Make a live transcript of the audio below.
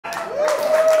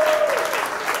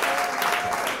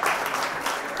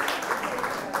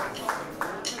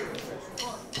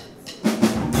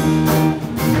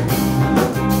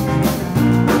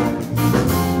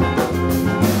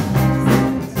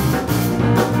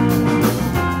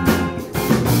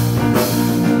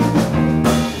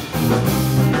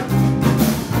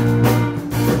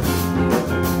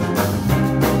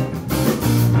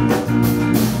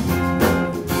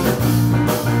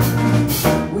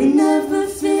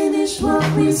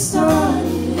we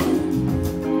started.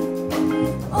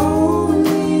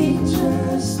 Only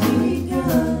just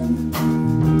begun.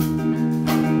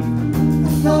 I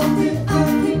thought that I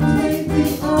could play the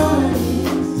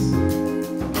artist,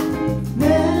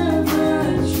 never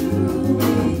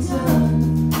truly done.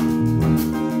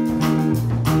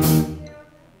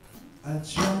 I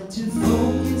tried to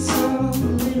focus on the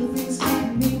little things keep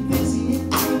me busy and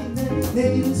thinking that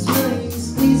maybe this way is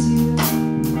easier.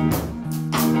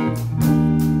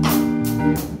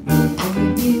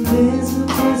 Maybe there's a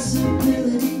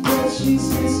possibility that she's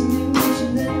missing me,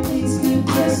 wishing that things could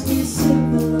just be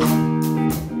simpler.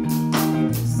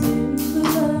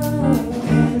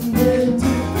 And the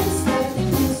difference that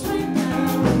it is right now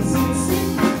is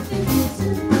insignificant to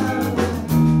how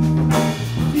I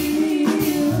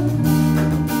feel.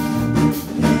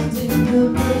 And in the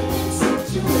perfect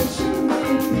situation,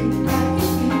 maybe I can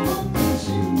be more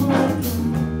patient, more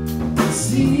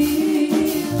concealed.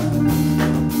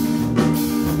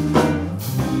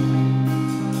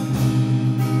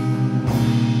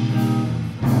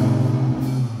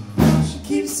 She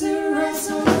keeps her eyes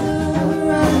on the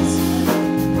horizon.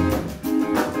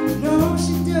 No,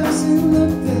 she doesn't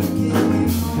look back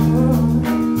anymore.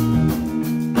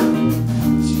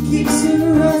 She keeps her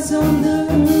eyes on the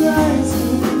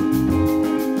horizon.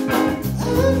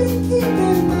 I've been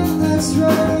keeping my eyes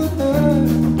right on her.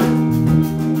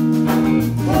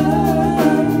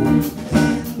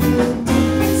 And the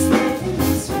difference that it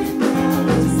is right now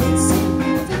is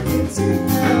insignificant to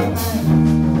how I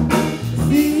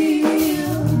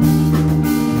feel.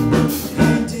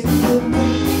 And in the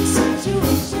perfect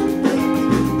situation, maybe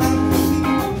I can be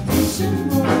more patient,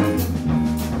 more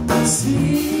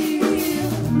concealed.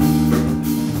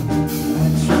 I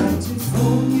tried to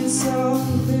focus on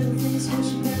the little things,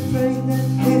 wishing and praying that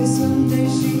maybe someday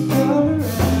she'd come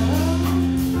around.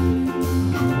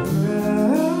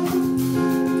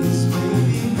 'Cause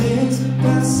maybe there's a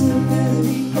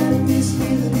possibility that this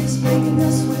feeling is making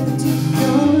us willing to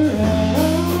come around.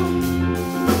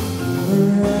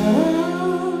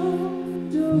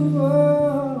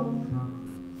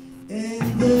 And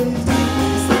the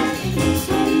difference that it is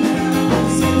right now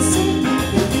is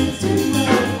insignificant to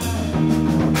how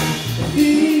I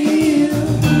feel.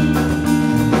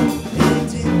 And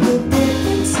in the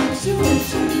perfect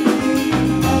situation, maybe I can be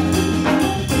more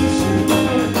patient,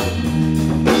 more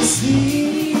concealed.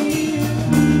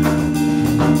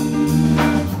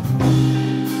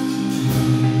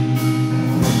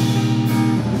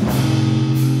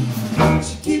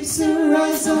 She keeps her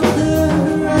eyes on the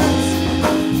horizon.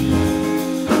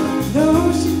 No,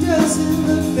 she doesn't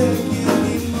look back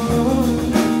anymore.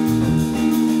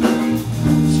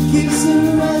 She keeps her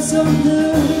eyes on the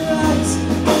horizon.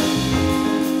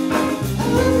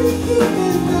 I've been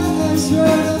keeping my eyes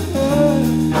right on her.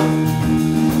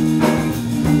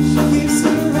 She keeps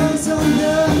her eyes on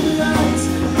the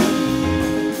horizon.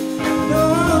 No,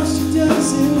 she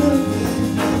doesn't look back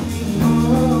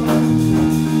anymore.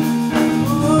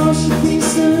 Oh, she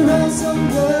keeps her eyes on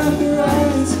the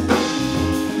horizon.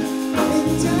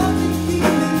 And I've been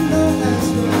keeping my eyes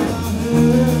right on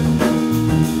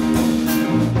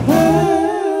her.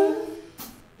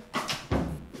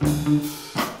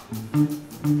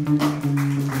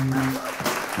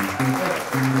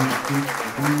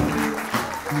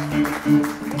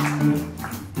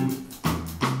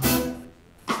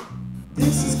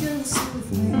 This is gonna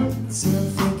soothe me, so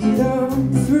think it all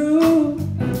through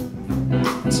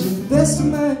to the best of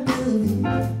my ability,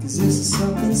 'cause this is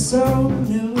something so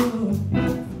new.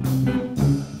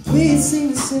 We ain't seen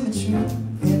the symmetry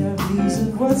in our views of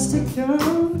what's to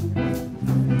come,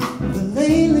 but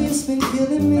lately it's been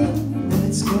killing me that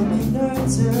it's coming our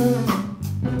turn.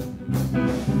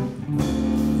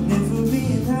 And if we're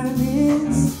being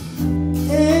honest,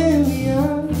 and we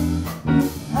are,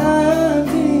 I've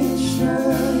been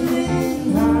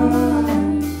struggling hard.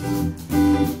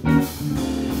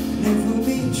 And if we're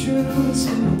being true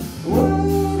to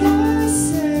what I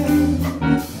say,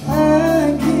 I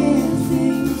can't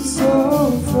think so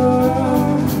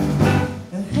far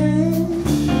ahead.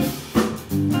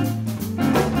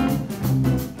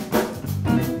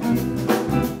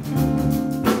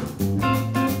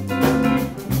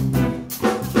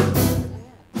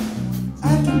 I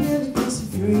can never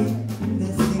disagree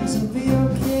that things will be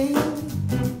okay,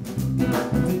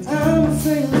 but I'm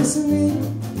afraid of listening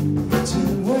to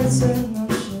the words I know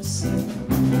she'll say.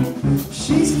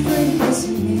 She's afraid of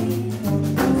missing me on the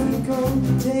difficult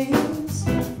days.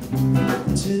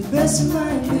 And to the best of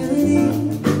my ability,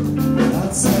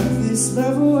 I'll take this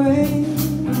love away.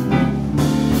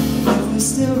 If we're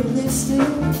still realistic,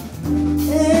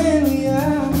 and we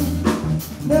are,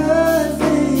 nothing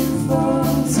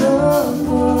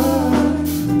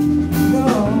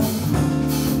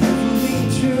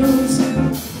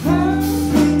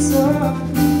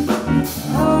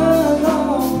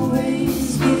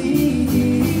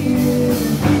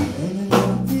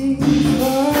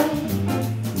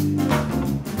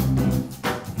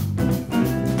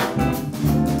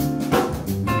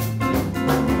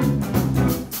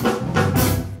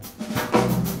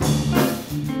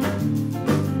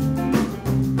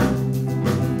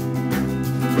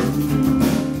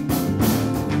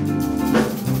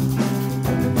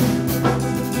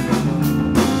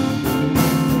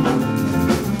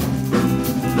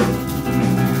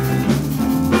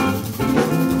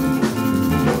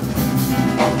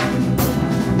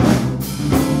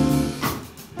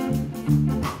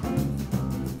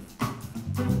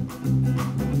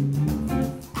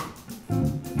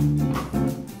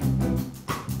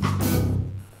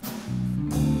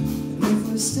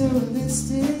still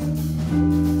enlisted,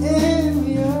 and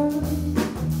we are.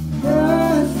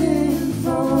 Nothing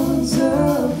falls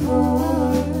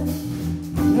apart.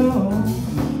 No,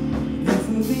 if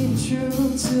we're being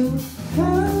true to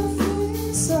how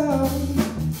things are,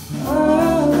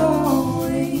 I'll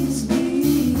always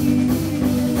be here,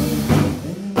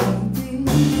 and it'll be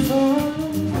fun.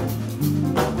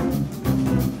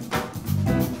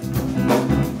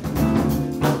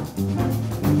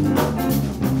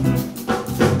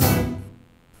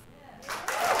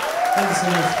 Thank you so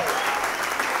much.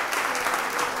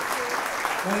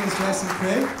 My name is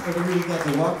Craig. Over here we got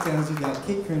the Walkdowns. We got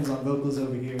Kearns on vocals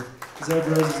over here. Zev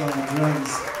Rose is on the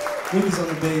drums. Luke is on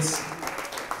the bass.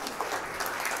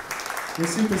 We're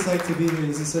super psyched to be here.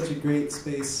 This is such a great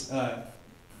space.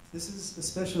 This is a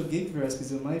special gig for us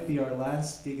because it might be our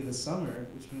last gig of the summer,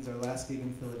 which means our last gig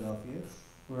in Philadelphia.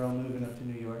 We're all moving up to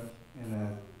New York at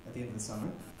the end of the summer.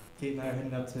 Kate and I are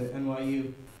heading up to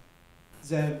NYU.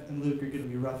 Zev and Luke are going to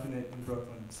be roughing it in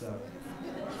Brooklyn, so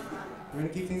we're going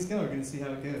to keep things going. We're going to see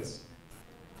how it goes.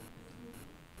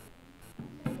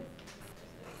 We're going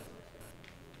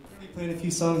to be playing a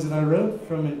few songs that I wrote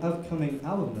from an upcoming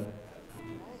album that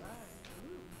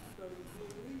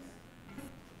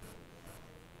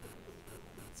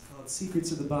it's called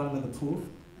Secrets at the Bottom of the Pool,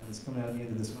 and it's coming out at the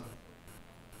end of this month.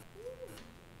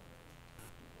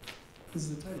 This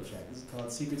is the title track. This is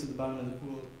called Secrets at the Bottom of the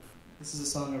Pool. This is a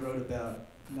song I wrote about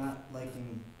not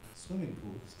liking swimming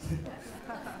pools.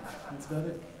 That's about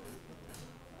it.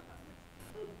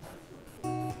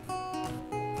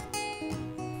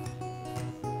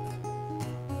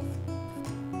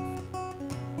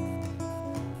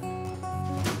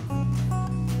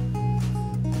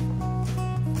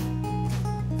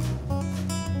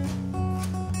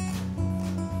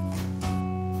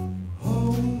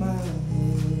 Hold my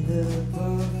head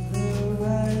above the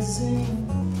rising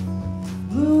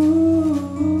blue.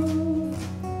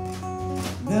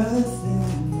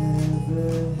 Nothing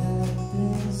ever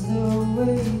happens the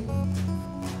way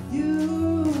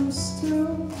used to.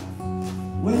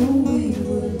 When we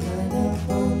would line up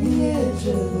on the edge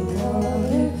of the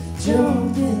water,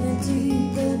 jump in the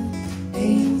deep end,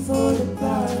 aim for the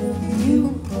bottom. You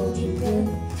hold your breath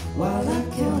while I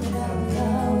count it out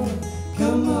loud.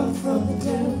 Come up from the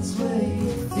depths where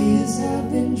your fears have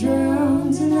been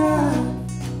drowned, and I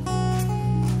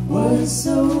was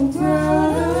so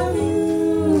proud of you.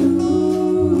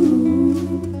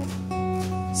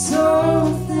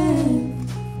 Something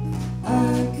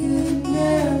I could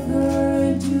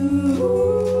never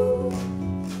do,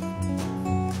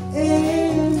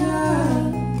 and I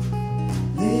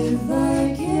live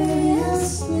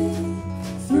vicariously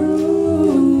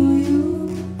through you,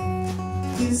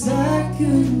 'cause I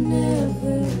could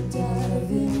never dive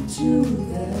into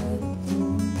that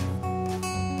pool.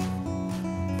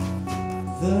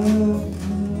 The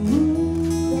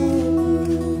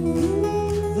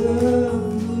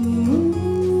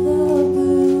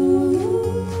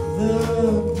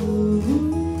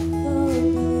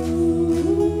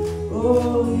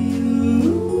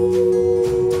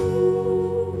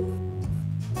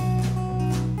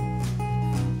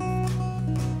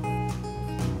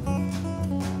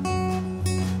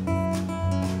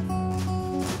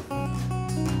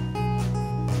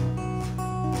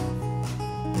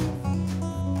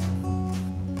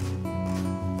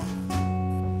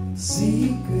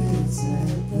secrets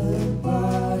at the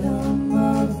bottom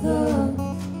of the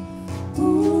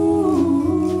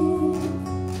pool,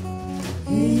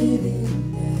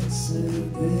 hidden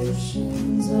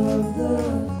exhibitions of the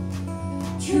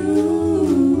truth.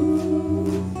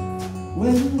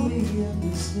 When we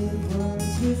understood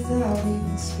words without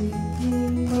even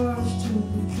speaking, marched to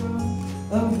the drum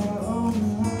of our own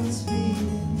hearts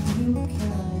beating. You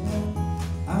counted out,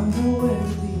 I'm nowhere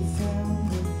to be found,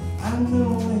 but I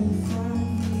know when you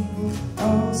find me, we're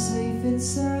all safe and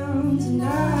sound. And I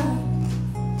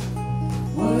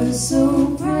was so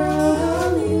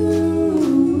proud of you.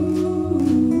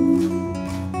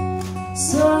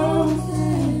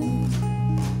 Something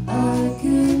I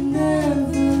could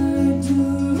never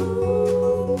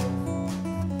do,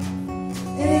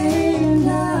 and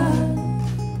I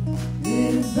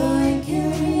live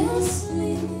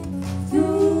vicariously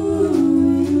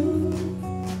through you,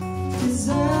 'cause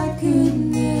I could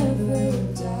never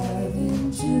dive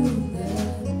into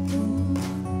that pool.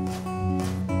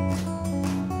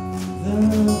 The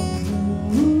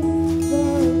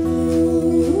blue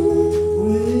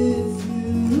with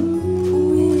you.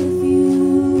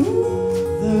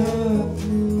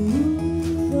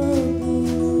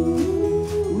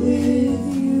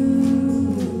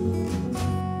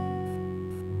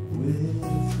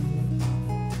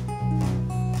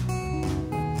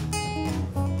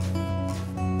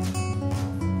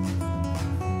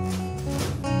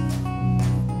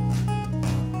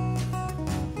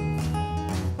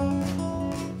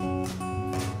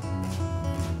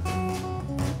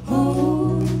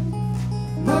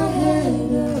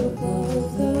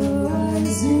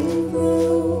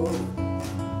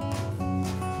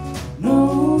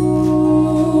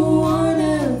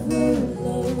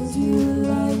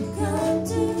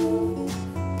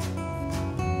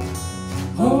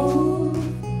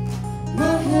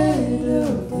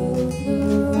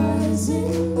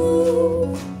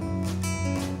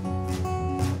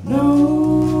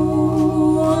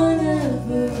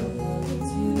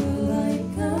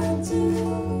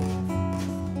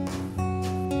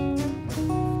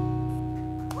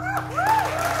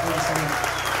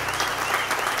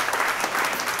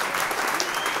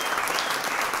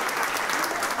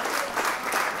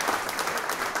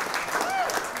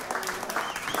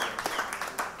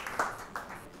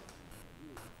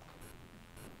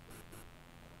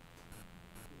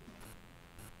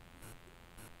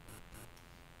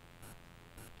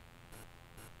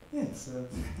 So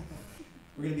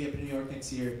we're going to be up in New York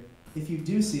next year. If you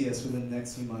do see us within the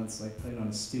next few months, like playing on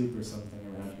a stoop or something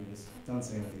around here, just don't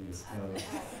say anything, just know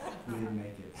we didn't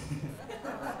make it.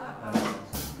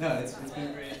 No, it's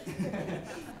been great.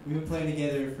 We've been playing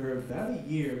together for about a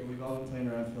year, but we've all been playing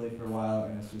around Philly for a while,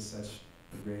 and it's just such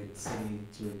a great city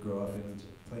to grow up in and to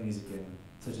play music in.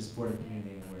 Such a supportive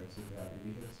community, and we're super happy to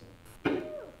be here. So.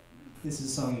 This is a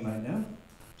song you might know.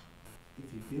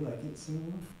 If you feel like it, sing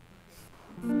along.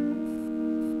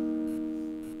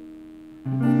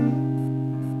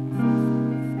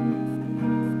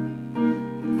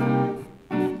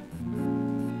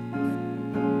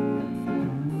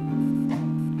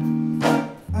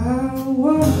 I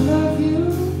want to love you.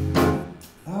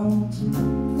 I want to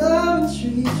love and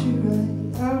treat you right.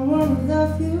 I want to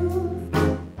love you.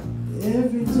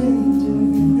 Every day and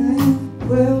every night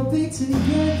we'll be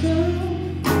together.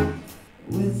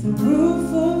 With a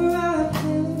roof over our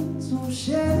heads, we'll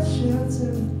share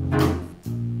shelter.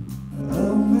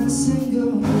 Oh, my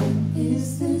single,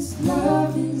 is this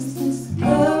love? Is this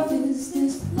love? Is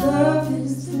this love?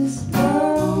 Is this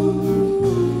love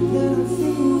that I'm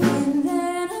feeling?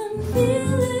 That I'm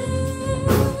feeling.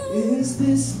 Is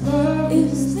this love?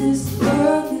 Is this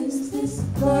love? Is this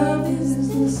love? Is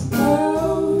this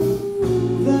love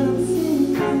that I'm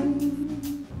feeling?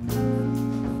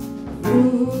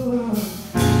 Ooh.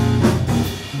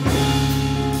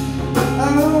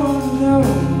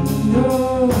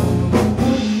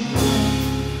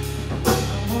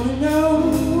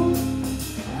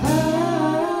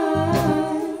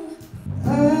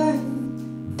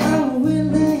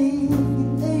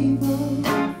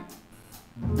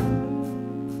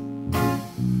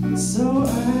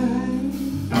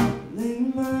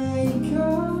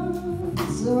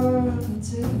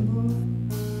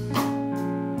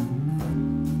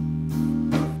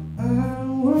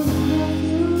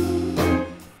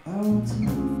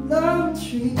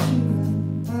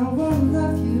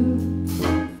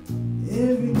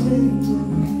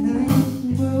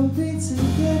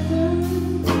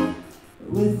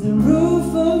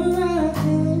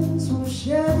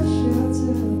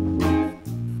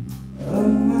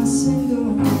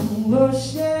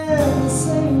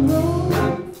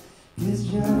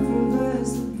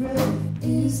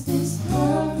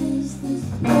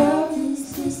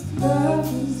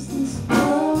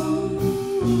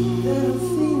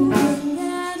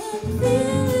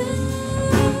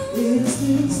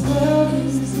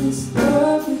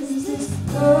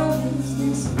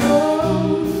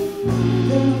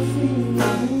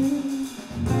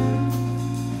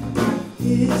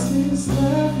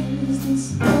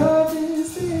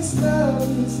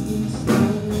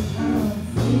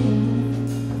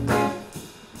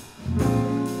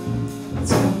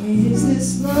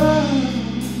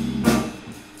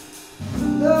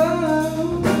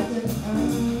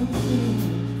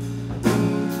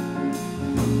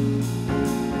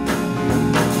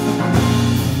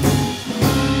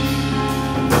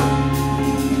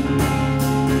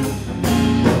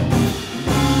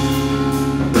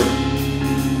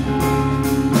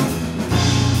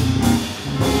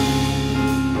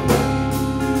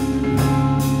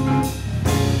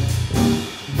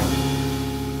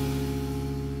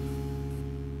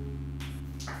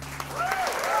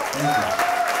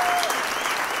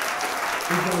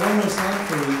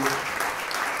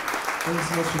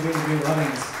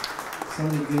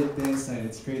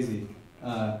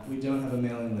 We don't have a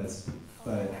mailing list,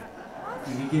 but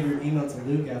you can give your email to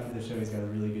Luke after the show. He's got a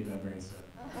really good memory. So.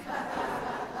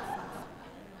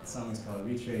 The song is called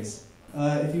Retrace.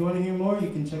 If you want to hear more, you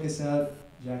can check us out,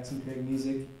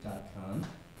 jacksoncraigmusic.com,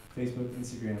 Facebook,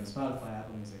 Instagram, Spotify,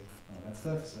 Apple Music, all that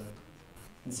stuff. So,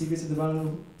 and Secrets at the Bottom of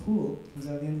the Pool comes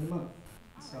out at the end of the month.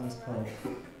 The song is called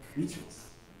Retrace.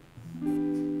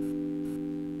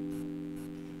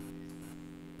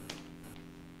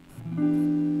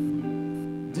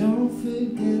 Don't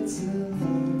forget to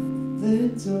lock the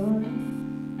door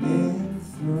and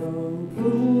throw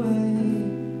away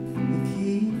the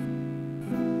key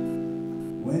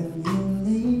when you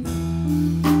leave.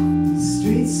 The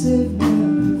streets have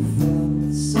never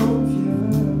felt so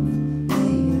pure.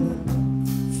 They are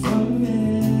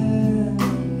familiar.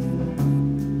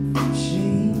 She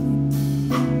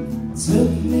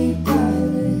took me by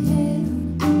the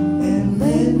hand and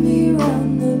led me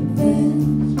round the bend.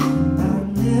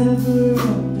 Never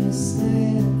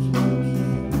understand what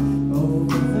came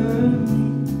over me.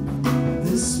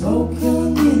 The smoke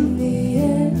hung in the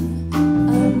air. I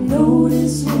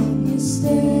noticed when you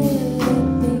stared at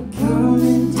me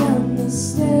coming down the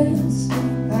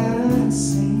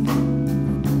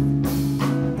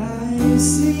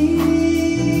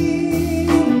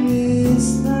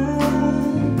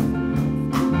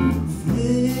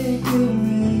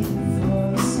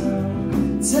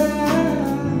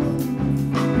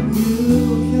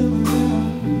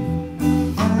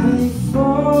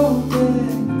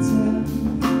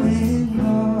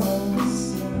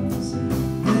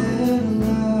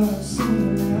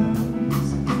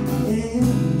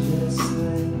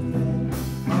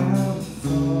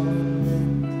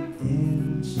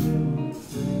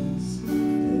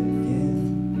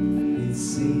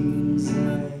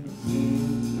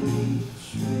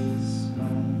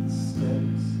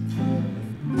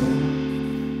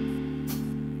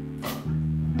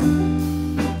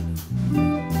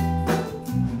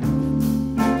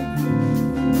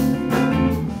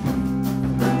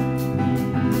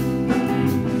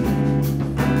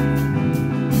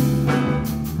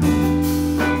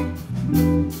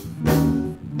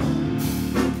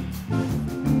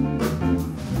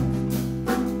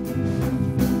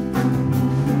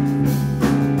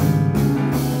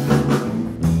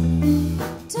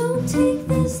Don't take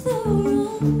this the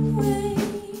wrong way.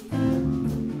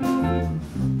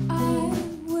 I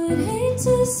would hate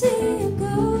to see you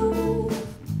go.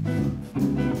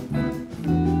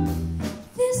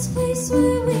 This place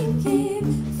where we keep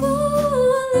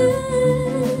falling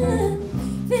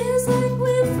feels like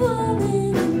we're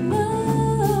falling in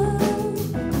love.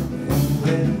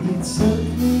 When you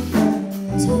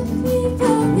took me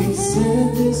by the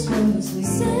hand, we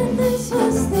said this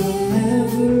was the end.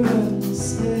 I'll never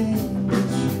understand what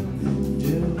you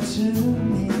do to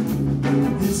me.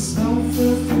 This snow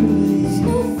fell through the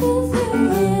air.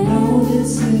 I know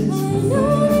this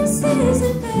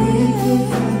isn't fair. We can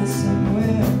find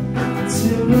somewhere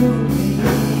to be.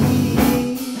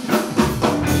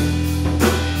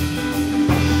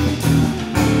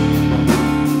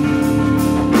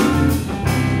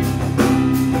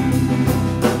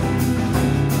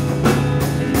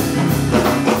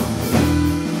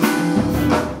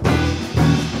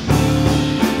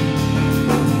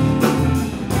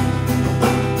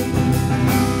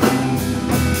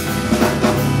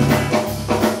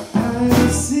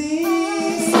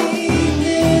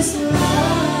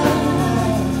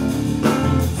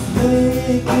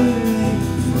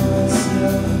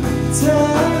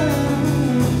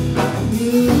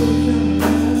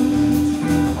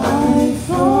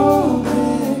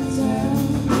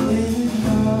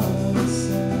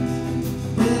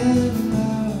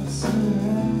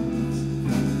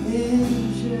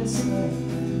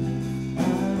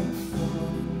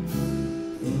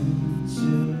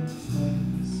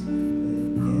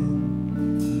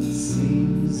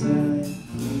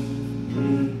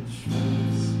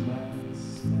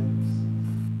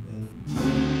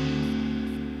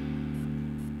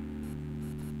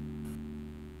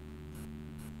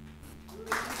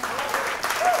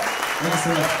 Thanks so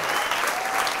much.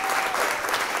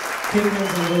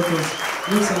 Kearns on vocals,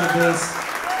 Luke's on the bass,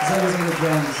 Zev Rose on the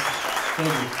drums.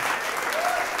 Thank you.